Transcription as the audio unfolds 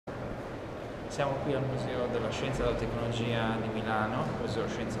Siamo qui al Museo della Scienza e della Tecnologia di Milano,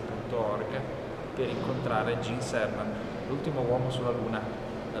 museoscienza.org, per incontrare Cernan, l'ultimo uomo sulla Luna,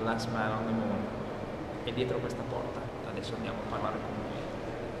 the last man on the moon. E dietro questa porta, adesso andiamo a parlare con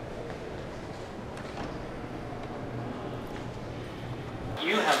lui.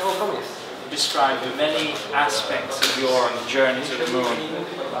 You have described many aspects of your journey to the moon.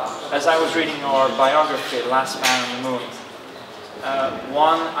 As I was reading your biography, Last Man on the Moon,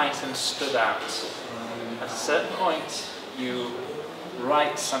 one item stood out. At a certain point, you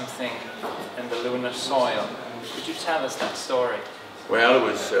write something in the lunar soil. Could you tell us that story? Well, it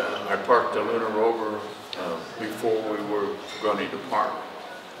was, I parked the lunar rover before we were going to depart,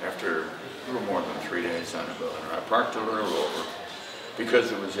 after a little more than 3 days on the moon. I parked the lunar rover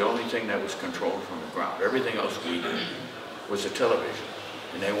because it was the only thing that was controlled from the ground. Everything else we did was a television,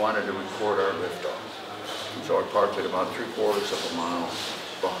 and they wanted to record our liftoff. So I parked it about 3/4 of a mile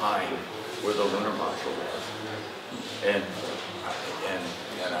behind where the lunar module was. And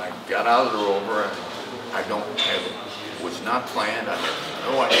I got out of the rover, and it was not planned. I had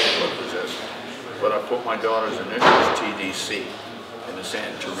no idea what it was, but I put my daughter's initials, TDC, in the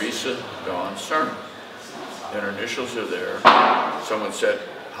sand, Teresa Dawn Cernan. And her initials are there. Someone said,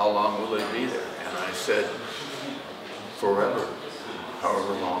 "How long will they be there?" And I said, "Forever."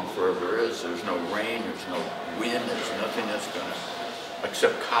 However long forever is. There's no rain, there's no wind, there's nothing that's going to,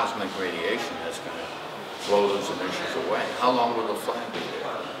 except cosmic radiation, that's going to blow those initials away. How long will the flag be there?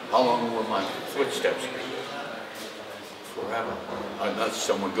 How long will my footsteps be there? Forever. Unless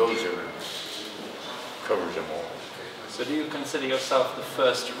someone goes there and covers them all. So do you consider yourself the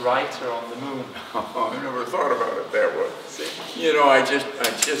first writer on the moon? I never thought about it that way. You know,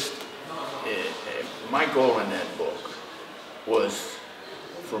 my goal in that book was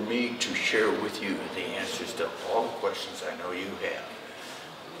for me to share with you the answers to all the questions I know you have,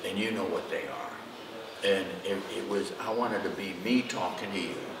 and you know what they are. And I wanted to be me talking to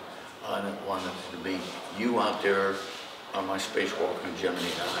you. I wanted to be you out there on my spacewalk on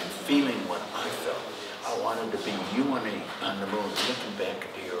Gemini 9, feeling what I felt. I wanted to be you on the moon, looking back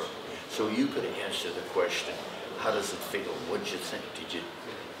at the Earth, so you could answer the question, how does it feel? What did you think? Did you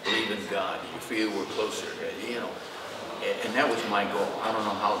believe in God? Did you feel we're closer? You know. And that was my goal. I don't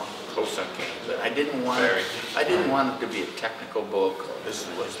know how close I came, but I didn't want it to be a technical book. This is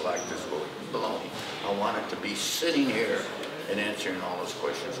what it's like. This is what baloney. I wanted to be sitting here and answering all those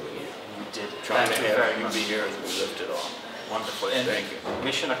questions with you. You did. Trying to have you be here as we lift it off. Wonderful. And thank you.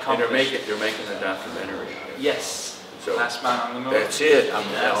 Mission accomplished. And they're making a documentary. Yes. So Last Man on the Moon. That's it. I'm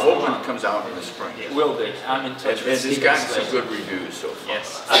hoping it comes out in the spring. It will be. I'm in touch with It's gotten some good reviews so far.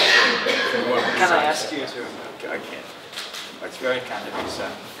 Yes. Can I ask you to? I can't. It's very kind of you,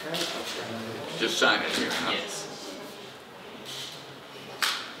 sir. Just sign it here. Huh? Yes.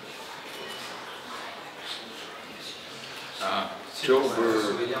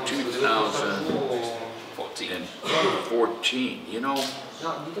 October 2014. You know, I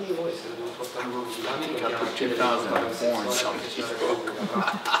think I put 2004 in somebody's book. I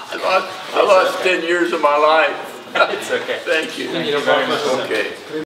lost 10 years of my life. It's okay. Thank you. Thank you very much. Okay.